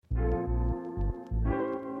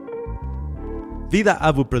Vida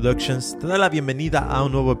Abu Productions te da la bienvenida a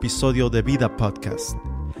un nuevo episodio de Vida Podcast.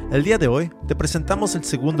 El día de hoy te presentamos el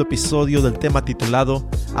segundo episodio del tema titulado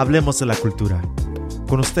Hablemos de la Cultura.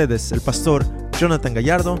 Con ustedes el pastor Jonathan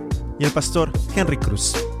Gallardo y el pastor Henry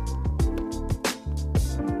Cruz.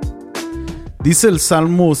 Dice el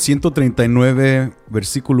Salmo 139,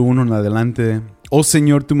 versículo 1 en adelante: Oh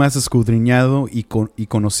Señor, tú me has escudriñado y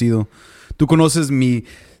conocido. Tú conoces mi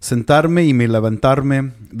sentarme y mi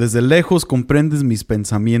levantarme. Desde lejos comprendes mis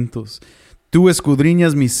pensamientos. Tú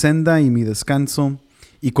escudriñas mi senda y mi descanso,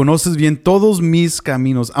 y conoces bien todos mis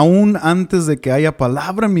caminos. Aún antes de que haya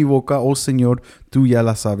palabra en mi boca, oh Señor, tú ya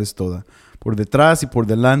la sabes toda. Por detrás y por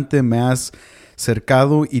delante me has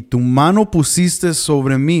cercado, y tu mano pusiste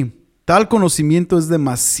sobre mí. Tal conocimiento es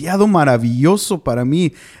demasiado maravilloso para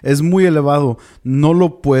mí, es muy elevado, no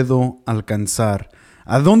lo puedo alcanzar.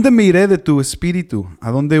 ¿A dónde me iré de tu espíritu? ¿A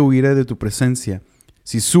dónde huiré de tu presencia?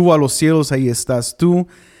 Si subo a los cielos, ahí estás tú.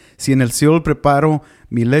 Si en el cielo preparo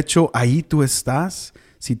mi lecho, ahí tú estás.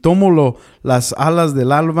 Si tomo las alas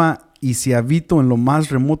del alba y si habito en lo más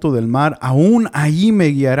remoto del mar, aún ahí me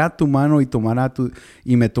guiará tu mano y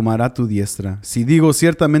me tomará tu diestra. Si digo,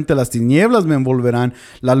 ciertamente las tinieblas me envolverán,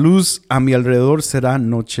 la luz a mi alrededor será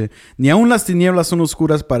noche. Ni aun las tinieblas son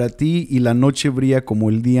oscuras para ti, y la noche brilla como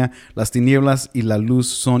el día. Las tinieblas y la luz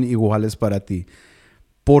son iguales para ti.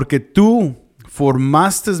 Porque tú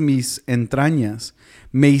formaste mis entrañas,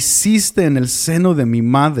 me hiciste en el seno de mi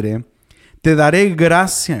madre. Te daré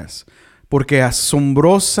gracias, porque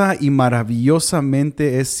asombrosa y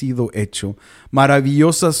maravillosamente he sido hecho.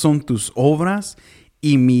 Maravillosas son tus obras,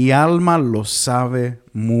 y mi alma lo sabe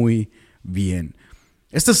muy bien.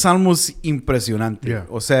 Este salmo es impresionante. Yeah.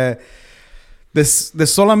 O sea, de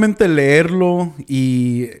solamente leerlo,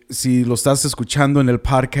 y si lo estás escuchando en el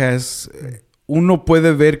podcast, uno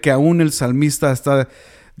puede ver que aún el salmista está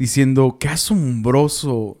diciendo qué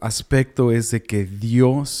asombroso aspecto es de que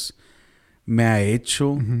Dios me ha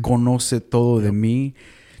hecho, conoce todo de mí,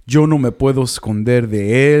 yo no me puedo esconder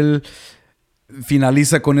de Él.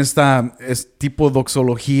 Finaliza con tipo de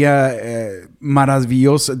doxología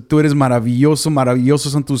maravillosa. Tú eres maravilloso,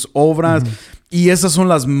 maravillosas son tus obras. Y esas son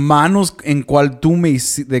las manos en cual tú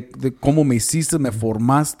de cómo me hiciste, me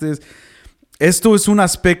formaste. Esto es un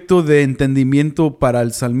aspecto de entendimiento para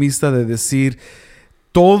el salmista, de decir,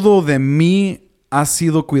 todo de mí ha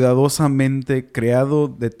sido cuidadosamente creado,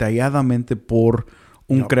 detalladamente por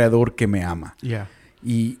un creador que me ama. Yeah.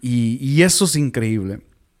 Y eso es increíble.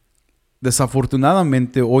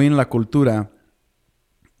 Desafortunadamente, hoy en la cultura,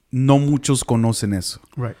 no muchos conocen eso.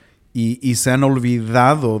 Right. Y se han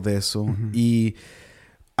olvidado de eso. Y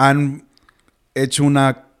han hecho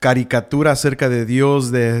una caricatura acerca de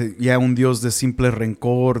Dios, de ya un Dios de simple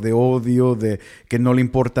rencor, de odio, de que no le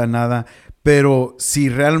importa nada. Pero si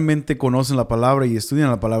realmente conocen la palabra y estudian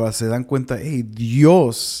la palabra, se dan cuenta, hey,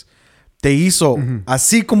 Dios te hizo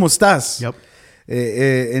así como estás. Yep.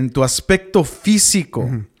 En tu aspecto físico.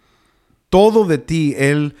 Todo de ti,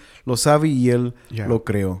 Él lo sabe y Él lo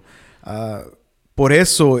creó. Por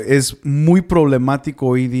eso es muy problemático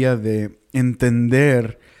hoy día de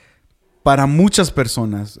entender para muchas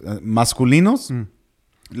personas, masculinos.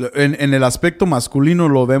 En el aspecto masculino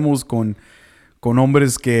lo vemos con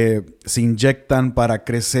hombres que se inyectan para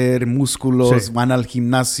crecer músculos, van al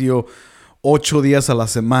gimnasio 8 días a la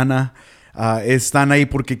semana, están ahí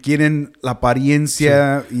porque quieren la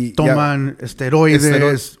apariencia. Y toman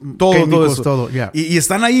esteroides, todo químicos, eso. todo. Yeah. Y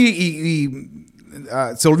están ahí y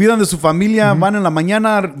se olvidan de su familia, van en la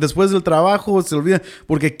mañana después del trabajo, se olvidan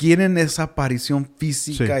porque quieren esa aparición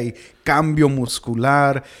física y cambio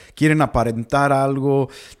muscular, quieren aparentar algo.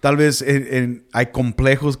 Tal vez hay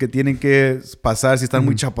complejos que tienen que pasar. Si están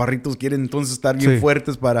muy chaparritos, quieren entonces estar bien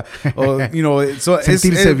fuertes para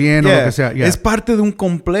sentirse bien o lo que sea. Yeah. Es parte de un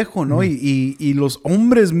complejo, ¿no? Y los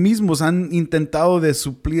hombres mismos han intentado de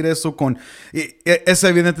suplir eso con... es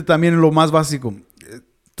evidente también en lo más básico.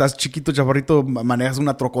 Estás chiquito, chaparrito, manejas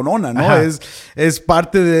una troconona, ¿no? Es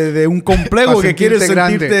parte de un complejo que quieres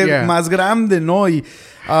sentirte más grande, ¿no? Y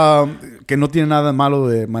que no tiene nada malo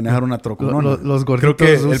de manejar una troconona. Los gorditos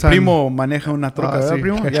creo que usan... el primo maneja una troca, ¿verdad,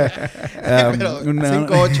 primo? Pero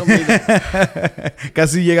 5'8", mira.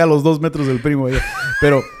 Casi llega a los 2 metros del primo.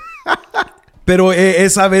 Pero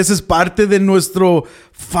es a veces parte de nuestra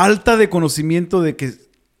falta de conocimiento de que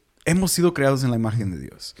hemos sido creados en la imagen de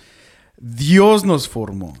Dios. Dios nos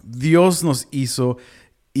formó, Dios nos hizo,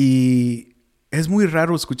 y es muy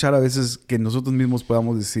raro escuchar a veces que nosotros mismos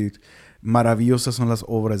podamos decir, maravillosas son las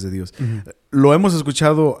obras de Dios. Lo hemos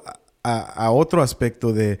escuchado a otro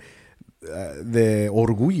aspecto de de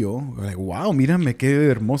orgullo. Like, wow, mírame, qué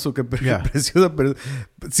hermoso, qué precioso. Pero,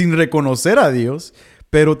 sin reconocer a Dios.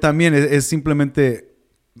 Pero también es simplemente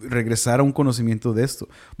regresar a un conocimiento de esto.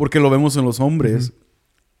 Porque lo vemos en los hombres.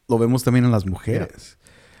 Lo vemos también en las mujeres.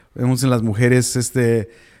 Vemos en las mujeres este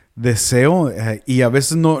deseo. Y a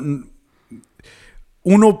veces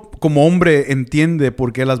uno como hombre entiende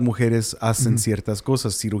por qué las mujeres hacen ciertas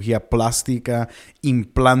cosas. Cirugía plástica,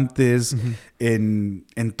 implantes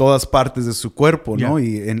en todas partes de su cuerpo, ¿no?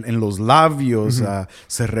 Y en los labios,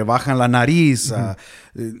 se rebajan la nariz,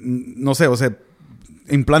 no sé, o sea,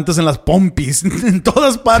 implantes en las pompis, en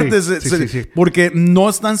todas partes. Sí. Porque no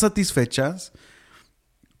están satisfechas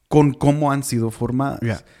con cómo han sido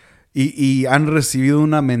formadas. Y han recibido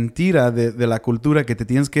una mentira de la cultura que te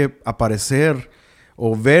tienes que aparecer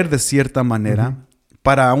o ver de cierta manera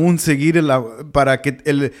para aún seguir para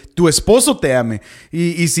que tu esposo te ame.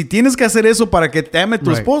 Y si tienes que hacer eso para que te ame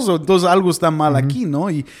tu esposo, entonces algo está mal aquí, ¿no?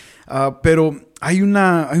 Pero hay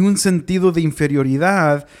un sentido de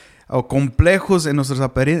inferioridad o complejos en nuestras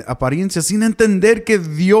apariencias sin entender que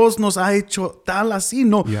Dios nos ha hecho tal así.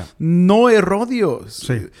 No erró Dios.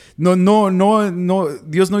 Sí. No,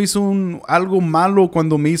 Dios no hizo algo malo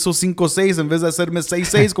cuando me hizo 5'6" en vez de hacerme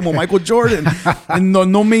 6'6" como Michael Jordan.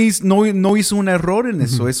 No hizo un error en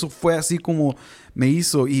eso. Eso fue así como me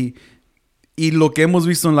hizo. Y lo que hemos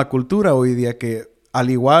visto en la cultura hoy día, que al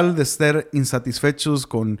igual de estar insatisfechos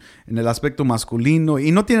en el aspecto masculino,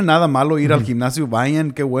 y no tiene nada malo ir al gimnasio,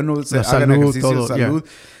 vayan, qué bueno, hagan ejercicio de salud,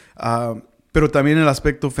 pero también el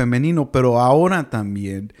aspecto femenino. Pero ahora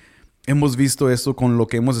también hemos visto eso con lo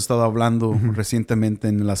que hemos estado hablando recientemente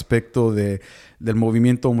en el aspecto del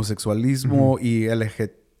movimiento homosexualismo y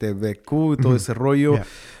LGTBQ y todo ese rollo.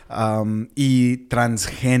 Y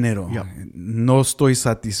transgénero. No estoy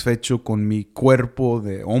satisfecho con mi cuerpo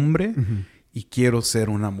de hombre y quiero ser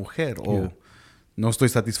una mujer. O no estoy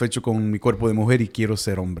satisfecho con mi cuerpo de mujer y quiero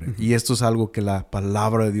ser hombre. Y esto es algo que la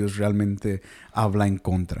palabra de Dios realmente habla en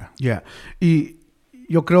contra. Y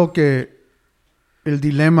yo creo que el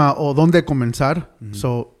dilema o dónde comenzar.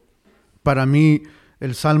 Para mí,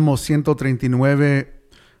 el Salmo 139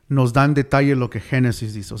 nos da en detalle lo que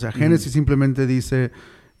Génesis dice. O sea, Génesis simplemente dice,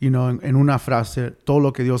 en una frase, todo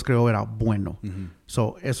lo que Dios creó era bueno.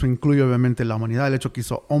 Eso incluye obviamente la humanidad, el hecho que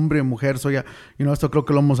hizo hombre, mujer. Esto creo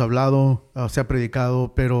que lo hemos hablado, se ha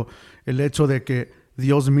predicado, pero el hecho de que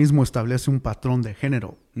Dios mismo establece un patrón de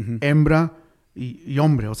género, hembra y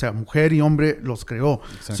hombre, o sea, mujer y hombre los creó.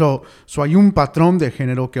 Hay un patrón de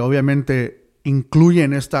género que obviamente incluye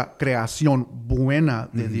en esta creación buena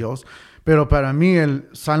de Dios. Pero para mí el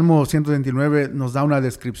Salmo 139 nos da una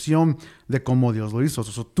descripción de cómo Dios lo hizo.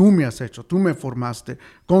 Tú me has hecho, tú me formaste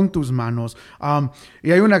con tus manos.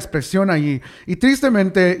 Y hay una expresión allí. Y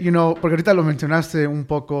tristemente, porque ahorita lo mencionaste un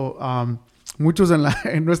poco, muchos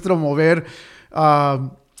en nuestro mover,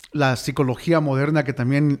 la psicología moderna que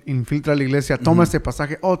también infiltra la iglesia, toma este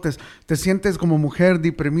pasaje, te sientes como mujer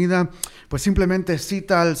deprimida, pues simplemente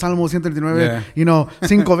cita el Salmo 139,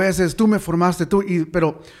 5 veces, tú me formaste,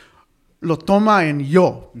 pero lo toma en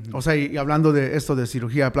yo. O sea, y hablando de esto de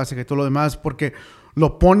cirugía plástica y todo lo demás, porque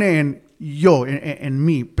lo pone en yo, en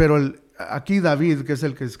mí. Pero aquí David, que es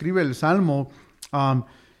el que escribe el Salmo,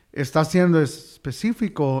 está siendo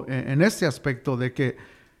específico en este aspecto de que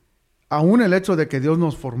aún el hecho de que Dios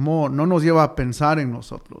nos formó no nos lleva a pensar en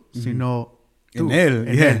nosotros, sino en Él.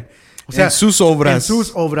 En Él. O sea, en sus obras. En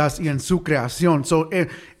sus obras y en su creación.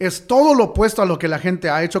 Es todo lo opuesto a lo que la gente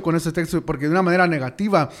ha hecho con este texto, porque de una manera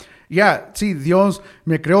negativa, sí, Dios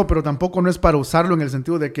me creó, pero tampoco no es para usarlo en el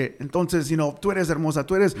sentido de que, entonces, tú eres hermosa,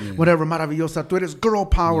 tú eres whatever, maravillosa, tú eres girl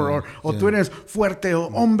power, o tú eres fuerte, o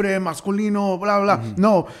hombre, masculino, bla, bla.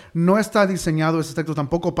 No está diseñado ese texto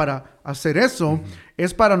tampoco para hacer eso.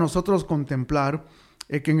 Es para nosotros contemplar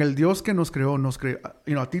que en el Dios que nos creó,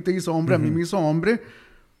 a ti te hizo hombre, a mí me hizo hombre,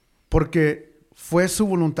 porque fue su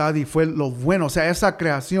voluntad y fue lo bueno. O sea, esa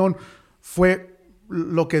creación fue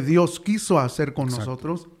lo que Dios quiso hacer con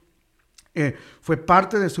nosotros. Fue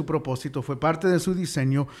parte de su propósito, fue parte de su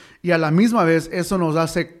diseño, y a la misma vez eso nos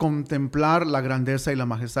hace contemplar la grandeza y la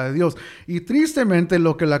majestad de Dios. Y tristemente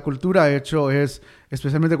lo que la cultura ha hecho es,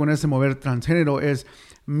 especialmente con ese mover transgénero, es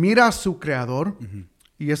mira a su creador,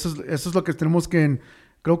 y eso es lo que tenemos que,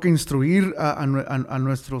 creo que instruir a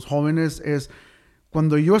nuestros jóvenes. Es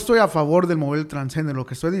cuando yo estoy a favor del mover transgénero, lo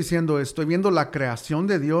que estoy diciendo es, estoy viendo la creación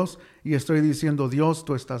de Dios y estoy diciendo, Dios,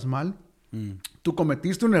 tú estás mal. Tú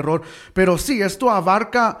cometiste un error, pero sí, esto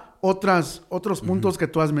abarca otros puntos que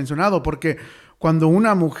tú has mencionado, porque cuando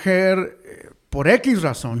una mujer, por X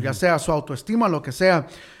razón, ya sea su autoestima, lo que sea,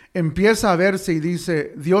 empieza a verse y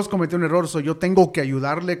dice, Dios cometió un error, yo tengo que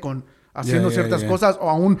ayudarle con haciendo ciertas cosas, o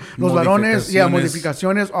aún los varones,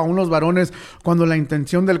 modificaciones, o aún los varones, cuando la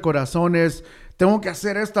intención del corazón es, tengo que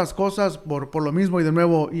hacer estas cosas por lo mismo, y de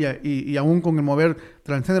nuevo, y aún con el mover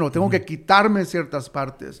transgénero, tengo que quitarme ciertas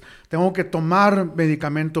partes, tengo que tomar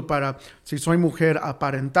medicamento para, si soy mujer,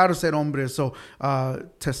 aparentar ser hombre,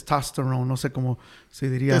 testosterone, no sé cómo se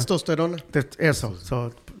diría. Testosterona.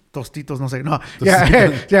 Tostitos, no sé, no.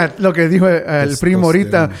 Ya, lo que dijo el primo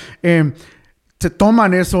ahorita, se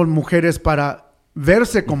toman eso mujeres para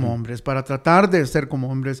verse como hombres, para tratar de ser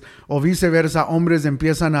como hombres, o viceversa, hombres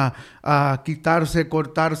empiezan a quitarse,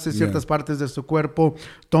 cortarse ciertas partes de su cuerpo,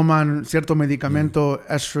 toman cierto medicamento,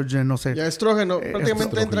 estrogen, no sé. Ya, estrógeno,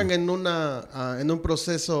 prácticamente entran en un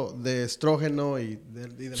proceso de estrógeno y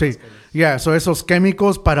demás cosas. Esos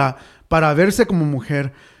químicos para verse como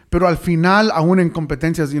mujer. Pero al final, aún en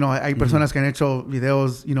competencias, hay personas que han hecho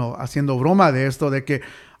videos, haciendo broma de esto, de que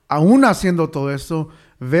aún haciendo todo esto,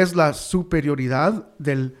 ves la superioridad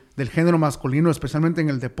del género masculino, especialmente en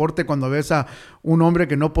el deporte, cuando ves a un hombre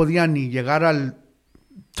que no podía ni llegar al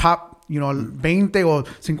top, al 20 o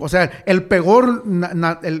 5, o sea, el peor,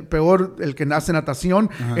 el que hace natación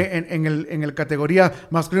en el categoría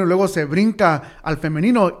masculino, luego se brinca al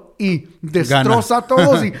femenino y destroza a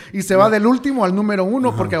todos y se va del último al número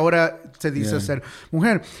 1 porque ahora se dice ser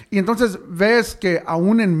mujer. Y entonces ves que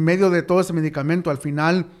aún en medio de todo ese medicamento, al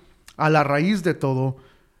final, a la raíz de todo,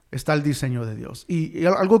 está el diseño de Dios. Y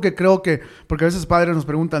algo que creo que, porque a veces padres nos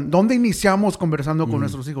preguntan, ¿dónde iniciamos conversando con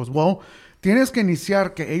nuestros hijos? Well, tienes que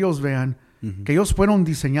iniciar que ellos vean que ellos fueron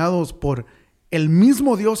diseñados por el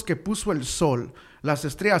mismo Dios que puso el sol, las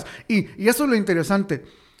estrellas. Y eso es lo interesante.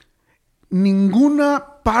 Ninguna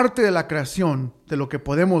parte de la creación, de lo que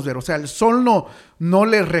podemos ver, o sea, el sol no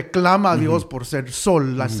le reclama a Dios por ser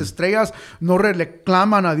sol. Las estrellas no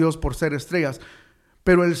reclaman a Dios por ser estrellas.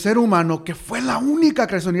 Pero el ser humano, que fue la única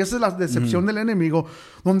creación, y esa es la decepción del enemigo,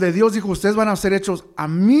 donde Dios dijo, ustedes van a ser hechos a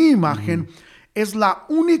mi imagen, es la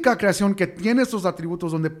única creación que tiene estos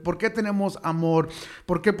atributos, donde ¿por qué tenemos amor?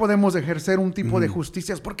 ¿Por qué podemos ejercer un tipo de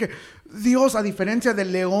justicia? Es porque Dios, a diferencia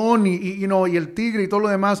del león y el tigre y todo lo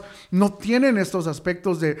demás, no tienen estos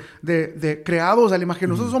aspectos de creados a la imagen.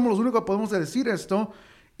 Nosotros somos los únicos que podemos decir esto.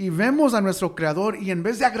 Y vemos a nuestro Creador, y en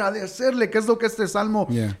vez de agradecerle, que es lo que este salmo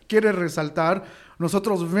quiere resaltar,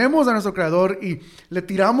 nosotros vemos a nuestro Creador y le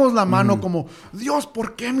tiramos la mano como, Dios,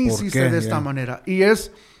 ¿por qué me hiciste de esta manera? Y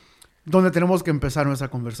es donde tenemos que empezar nuestra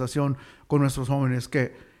conversación con nuestros jóvenes,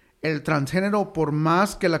 que el transgénero, por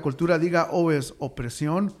más que la cultura diga, es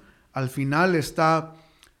opresión, al final está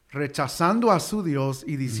rechazando a su Dios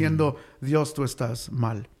y diciendo, Dios, tú estás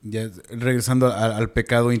mal. Regresando al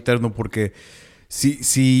pecado interno, porque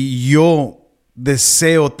si yo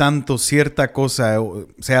deseo tanto cierta cosa,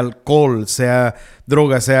 sea alcohol, sea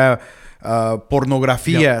droga, sea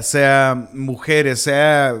pornografía, sea mujeres,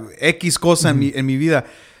 sea X cosa en mi vida,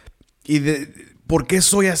 ¿por qué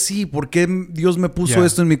soy así? ¿Por qué Dios me puso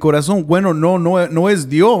esto en mi corazón? Bueno, no es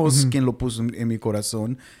Dios quien lo puso en mi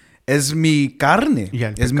corazón, es mi carne,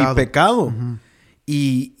 es mi pecado.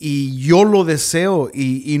 Y yo lo deseo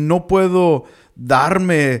y no puedo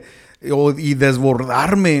darme y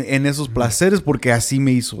desbordarme en esos placeres porque así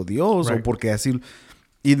me hizo Dios o porque así.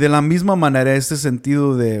 Y de la misma manera, este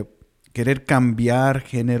sentido de querer cambiar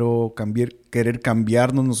género, querer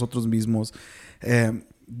cambiarnos nosotros mismos,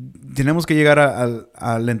 tenemos que llegar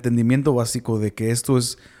al entendimiento básico de que esto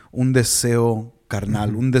es un deseo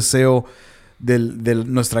carnal, un deseo de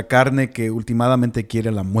nuestra carne que últimamente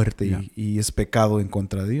quiere la muerte y es pecado en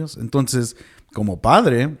contra de Dios. Entonces, como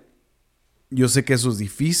padre, yo sé que eso es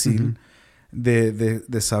difícil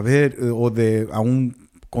de saber o de aún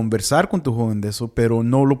conversar con tu joven de eso, pero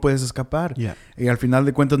no lo puedes escapar. Y al final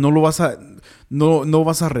de cuentas no vas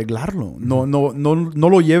a arreglarlo. No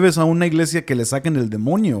lo lleves a una iglesia que le saquen el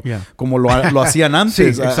demonio, como lo hacían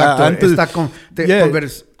antes. Sí, exacto.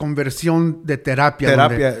 Antes, conversión de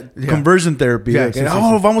terapia. Conversion therapy.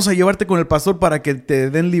 Vamos a llevarte con el pastor para que te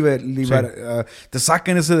den te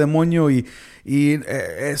saquen ese demonio. Y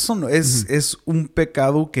eso no, es un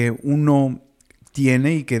pecado que uno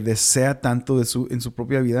tiene y que desea tanto en su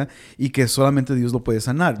propia vida y que solamente Dios lo puede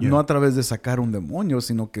sanar. No a través de sacar un demonio,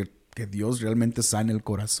 sino que Dios realmente sane el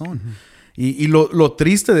corazón. Y lo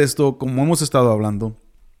triste de esto, como hemos estado hablando,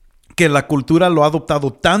 que la cultura lo ha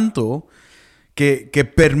adoptado tanto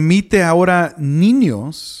que permite ahora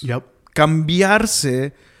niños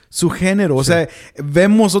cambiarse su género. O sea,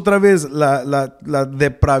 vemos otra vez la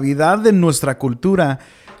depravidad de nuestra cultura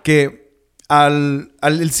que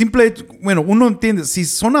el simple hecho, bueno, uno entiende, si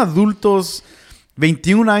son adultos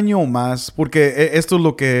 21 años o más, porque esto es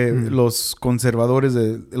lo que los conservadores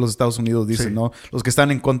de los Estados Unidos dicen, ¿no? Los que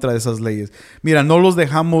están en contra de esas leyes. Mira, no los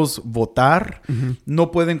dejamos votar,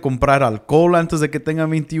 no pueden comprar alcohol antes de que tengan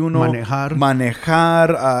 21.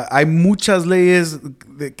 Manejar. Hay muchas leyes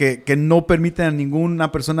que no permiten a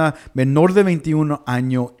ninguna persona menor de 21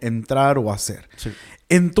 años entrar o hacer. Sí.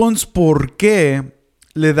 Entonces, ¿por qué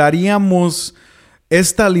le daríamos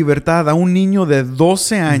esta libertad a un niño de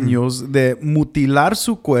 12 años de mutilar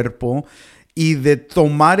su cuerpo y de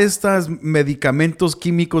tomar estos medicamentos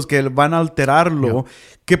químicos que van a alterarlo,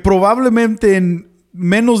 que probablemente en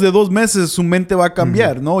menos de 2 meses su mente va a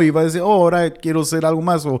cambiar, ¿no? Y va a decir, ahora quiero hacer algo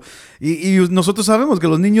más. Y nosotros sabemos que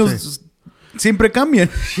los niños siempre cambian.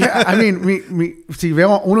 Yeah, I mean, si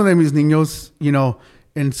veo a uno de mis niños,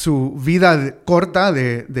 en su vida corta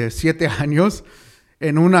de 7 años,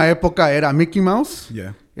 en una época era Mickey Mouse,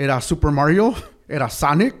 era Super Mario, era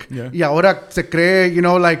Sonic, y ahora se cree,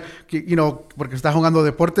 porque está jugando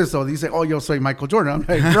deportes, o dice, yo soy Michael Jordan. I'm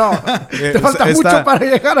like, bro, te falta mucho para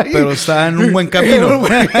llegar ahí. Pero está en un buen camino.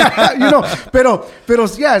 Pero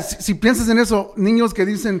si piensas en eso, niños que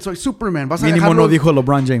dicen, soy Superman, vas a mínimo dejarlos... no dijo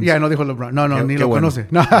LeBron James. No dijo LeBron. No, ni lo bueno. conoce.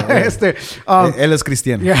 No, él es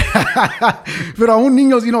cristiano. Pero a un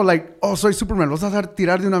niño, soy Superman, ¿lo vas a dejar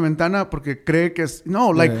tirar de una ventana porque cree que es...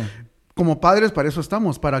 No, como padres para eso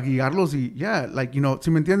estamos, para guiarlos y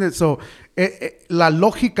 ¿sí me entiendes? So, la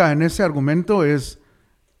lógica en ese argumento es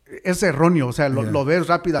erróneo, o sea, lo ves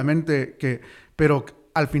rápidamente, pero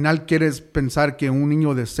al final quieres pensar que un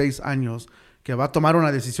niño de 6 años que va a tomar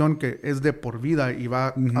una decisión que es de por vida y va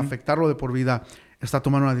a afectarlo de por vida, está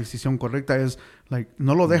tomando una decisión correcta. Es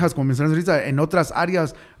no lo dejas, como mencionaste ahorita, en otras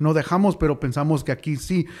áreas no dejamos, pero pensamos que aquí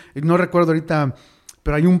sí. No recuerdo ahorita,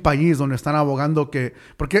 pero hay un país donde están abogando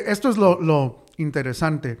porque esto es lo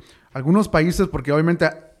interesante. Algunos países, porque obviamente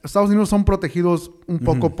Estados Unidos son protegidos un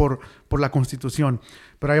poco por la Constitución,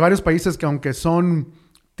 pero hay varios países que aunque son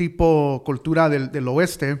tipo cultura del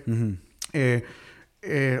oeste,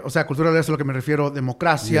 o sea, cultura del oeste es a lo que me refiero,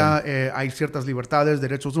 democracia, hay ciertas libertades,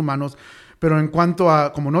 derechos humanos, pero en cuanto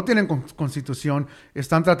a, como no tienen Constitución,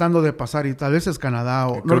 están tratando de pasar, y tal vez es Canadá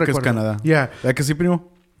o no recuerdo. Creo que es Canadá. ¿Verdad que sí, primo?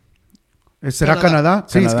 ¿Será Canadá?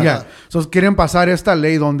 Sí, Entonces quieren pasar esta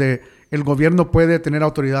ley donde el gobierno puede tener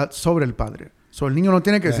autoridad sobre el padre. El niño no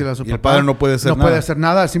tiene que decirle a su papá. El padre no puede hacer nada. No puede hacer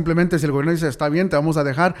nada. Simplemente si el gobierno dice, está bien, te vamos a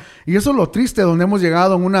dejar. Y eso es lo triste, donde hemos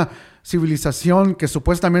llegado a una civilización que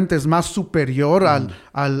supuestamente es más superior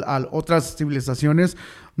a otras civilizaciones,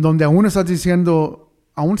 donde aún estás diciendo,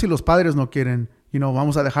 aún si los padres no quieren,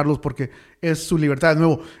 vamos a dejarlos porque es su libertad de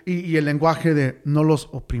nuevo. Y el lenguaje de no los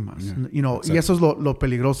oprimas. Y eso es lo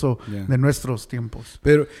peligroso de nuestros tiempos.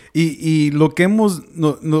 Pero, y lo que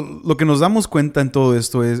lo que nos damos cuenta en todo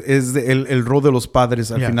esto es el rol de los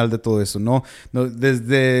padres al final de todo eso, ¿no?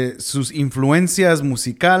 Desde sus influencias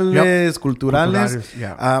musicales, culturales,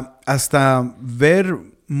 hasta ver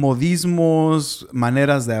modismos,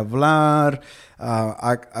 maneras de hablar,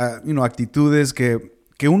 actitudes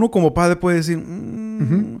que uno como padre puede decir...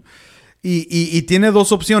 Y tiene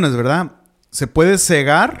 2 opciones, ¿verdad? Se puede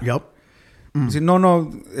cegar. Decir,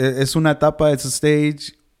 no, es una etapa, es a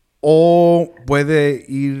stage. O puede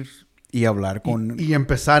ir y hablar con... Y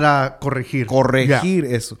empezar a corregir. Corregir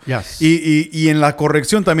eso. Yes. Y en la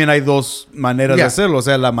corrección también hay 2 maneras de hacerlo. O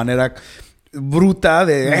sea, la manera bruta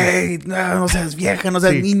de... Hey, no seas vieja, no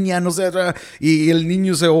seas niña, no seas... Y el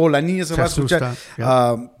niño o la niña se va a escuchar.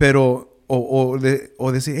 Pero... O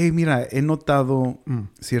decir, hey, mira, he notado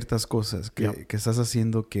ciertas cosas que estás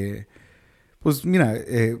haciendo que, pues mira,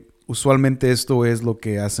 usualmente esto es lo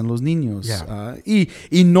que hacen los niños.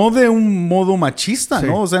 Y no de un modo machista,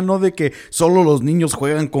 ¿no? O sea, no de que solo los niños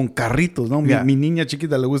juegan con carritos, ¿no? Mi niña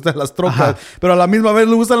chiquita le gustan las trocas, pero a la misma vez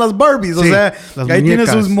le gustan las Barbies. O sea, ahí tiene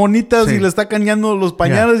sus monitas y le está cañando los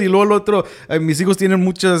pañales y luego el otro... mis hijos tienen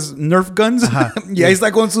muchas Nerf guns y ahí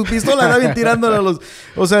está con su pistola, también tirándole a los...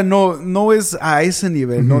 O sea, no es a ese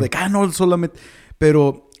nivel, ¿no? De que, no, solamente...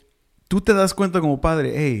 Pero... Tú te das cuenta como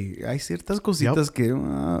padre, hey, hay ciertas cositas que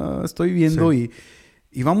estoy viendo y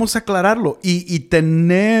vamos a aclararlo. Y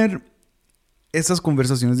tener esas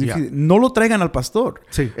conversaciones difíciles. No lo traigan al pastor.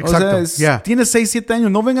 Sí, exacto. O sea, tienes 6, 7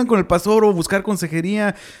 años, no vengan con el pastor o buscar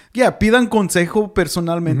consejería. Pidan consejo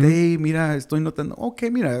personalmente. Hey, mira, estoy notando. Ok,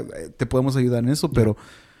 mira, te podemos ayudar en eso,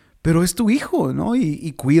 pero es tu hijo, ¿no?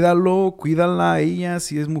 Y cuídala a ella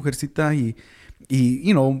si es mujercita y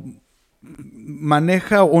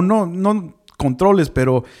maneja o no controles,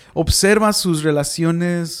 pero observa sus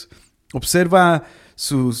relaciones, observa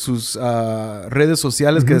sus redes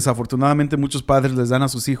sociales que desafortunadamente muchos padres les dan a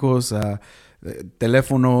sus hijos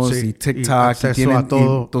teléfonos y TikTok y tienen a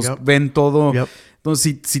todo. Entonces ven todo.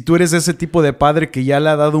 Entonces, si tú eres ese tipo de padre que ya le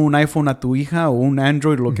ha dado un iPhone a tu hija o un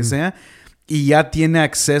Android, lo que sea, y ya tiene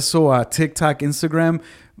acceso a TikTok, Instagram,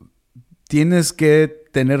 tienes que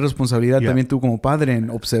tener responsabilidad también tú como padre en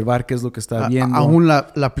observar qué es lo que está viendo. Aún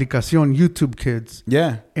la aplicación YouTube Kids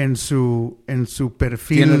en su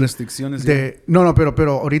perfil tiene restricciones. No,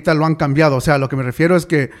 pero ahorita lo han cambiado. O sea, lo que me refiero es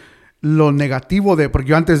que lo negativo porque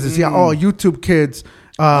yo antes decía, YouTube Kids,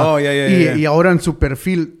 y ahora en su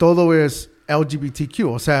perfil todo es LGBTQ,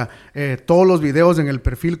 o sea, todos los videos en el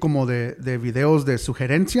perfil como de videos de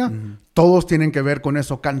sugerencia, todos tienen que ver con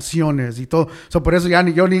eso, canciones y todo. Por eso ya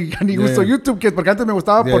ni uso YouTube Kids, porque antes me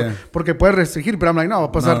gustaba porque puedes restringir, pero I'm like, no, voy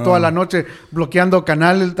a pasar toda la noche bloqueando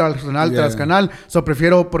canal tras canal.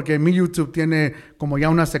 Prefiero, porque mi YouTube tiene como ya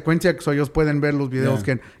una secuencia que ellos pueden ver los videos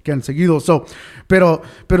que han seguido. Pero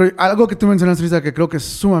algo que tú mencionaste, Risa, que creo que es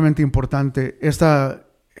sumamente importante,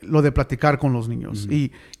 lo de platicar con los niños.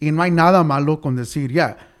 Y no hay nada malo con decir,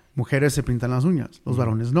 mujeres se pintan las uñas, los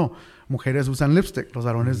varones no. Mujeres usan lipstick, los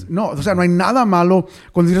varones no. O sea, no hay nada malo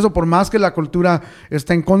con decir eso, por más que la cultura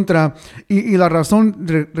está en contra. Y la razón,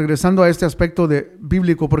 regresando a este aspecto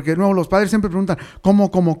bíblico, porque no, los padres siempre preguntan, ¿cómo?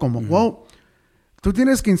 Well, tú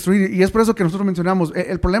tienes que instruir, y es por eso que nosotros mencionamos,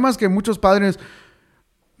 el problema es que muchos padres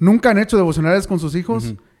nunca han hecho devocionales con sus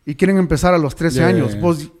hijos, y quieren empezar a los 13 años.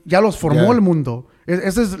 Pues ya los formó el mundo.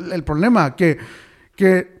 Ese es el problema, que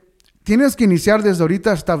tienes que iniciar desde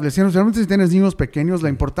ahorita estableciendo, especialmente si tienes niños pequeños, la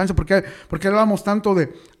importancia, porque hablamos tanto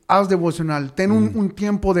de haz devocional, ten un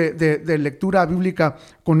tiempo de lectura bíblica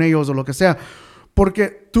con ellos o lo que sea,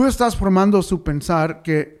 porque tú estás formando su pensar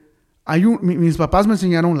que mis papás me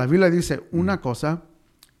enseñaron, la Biblia dice una cosa,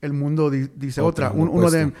 el mundo dice otra. Uno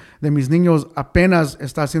de mis niños apenas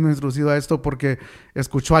está siendo introducido a esto porque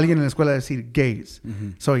escuchó a alguien en la escuela decir gays.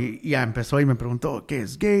 Y ya empezó y me preguntó, ¿qué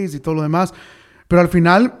es gays? Y todo lo demás. Pero al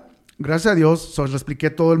final, gracias a Dios, le expliqué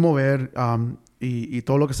todo el mover y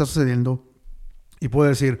todo lo que está sucediendo. Y puedo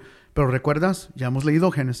decir, pero ¿recuerdas? Ya hemos leído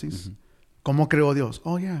Génesis. ¿Cómo creó Dios?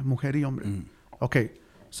 Mujer y hombre. Ok.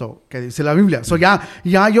 ¿Qué dice la Biblia?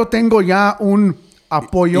 Ya yo tengo ya un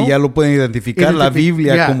apoyo. Y ya lo pueden identificar la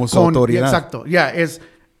Biblia como su autoridad. Exacto.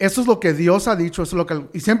 Eso es lo que Dios ha dicho. Eso es lo que,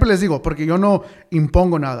 y siempre les digo, porque yo no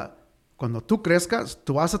impongo nada. Cuando tú crezcas,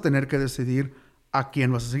 tú vas a tener que decidir a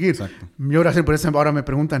quién vas a seguir. Exacto. Mi oración, por eso ahora me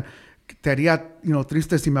preguntan, ¿te haría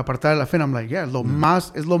triste si me apartara de la fe? I'm like,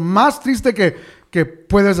 es lo más triste que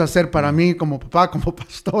puedes hacer para mí como papá, como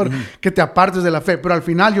pastor, que te apartes de la fe. Pero al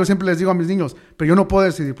final yo siempre les digo a mis niños, pero yo no puedo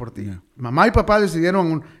decidir por ti. Mamá y papá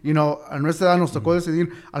decidieron, a nuestra edad nos tocó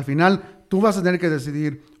decidir. Al final tú vas a tener que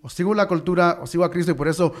decidir, o sigo la cultura o sigo a Cristo. Y por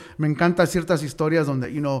eso me encantan ciertas historias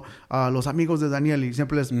donde, los amigos de Daniel, y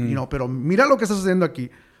siempre les, pero mira lo que está sucediendo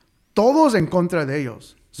aquí. Todos en contra de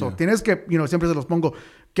ellos. Tienes que, siempre se los pongo.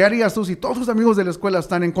 ¿Qué harías tú si todos tus amigos de la escuela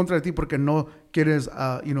están en contra de ti porque no quieres,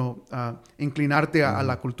 inclinarte a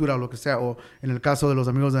la cultura o lo que sea? O en el caso de los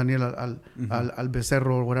amigos de Daniel, al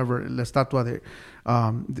becerro o whatever, la estatua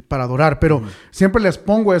para adorar. Pero siempre les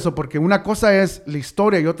pongo eso porque una cosa es la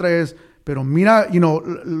historia y otra es, pero mira,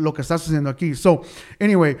 lo que está sucediendo aquí.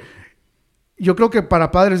 Anyway, yo creo que para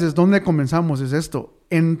padres es donde comenzamos, es esto.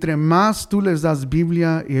 Entre más tú les das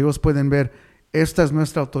Biblia y ellos pueden ver, esta es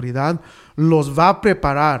nuestra autoridad, los va a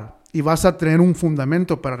preparar y vas a tener un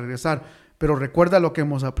fundamento para regresar. Pero recuerda lo que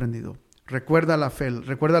hemos aprendido. Recuerda la fe.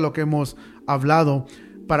 Recuerda lo que hemos hablado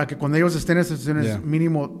para que cuando ellos estén en sesiones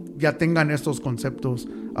mínimo ya tengan estos conceptos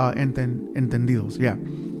entendidos.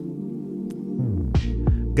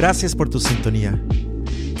 Gracias por tu sintonía.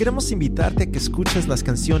 Queremos invitarte a que escuches las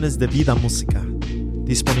canciones de Vida Música,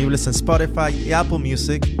 disponibles en Spotify y Apple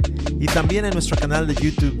Music, y también en nuestro canal de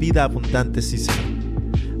YouTube Vida Abundante CC.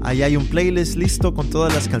 Ahí hay un playlist listo con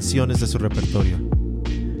todas las canciones de su repertorio.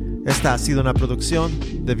 Esta ha sido una producción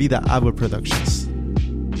de Vida Able Productions.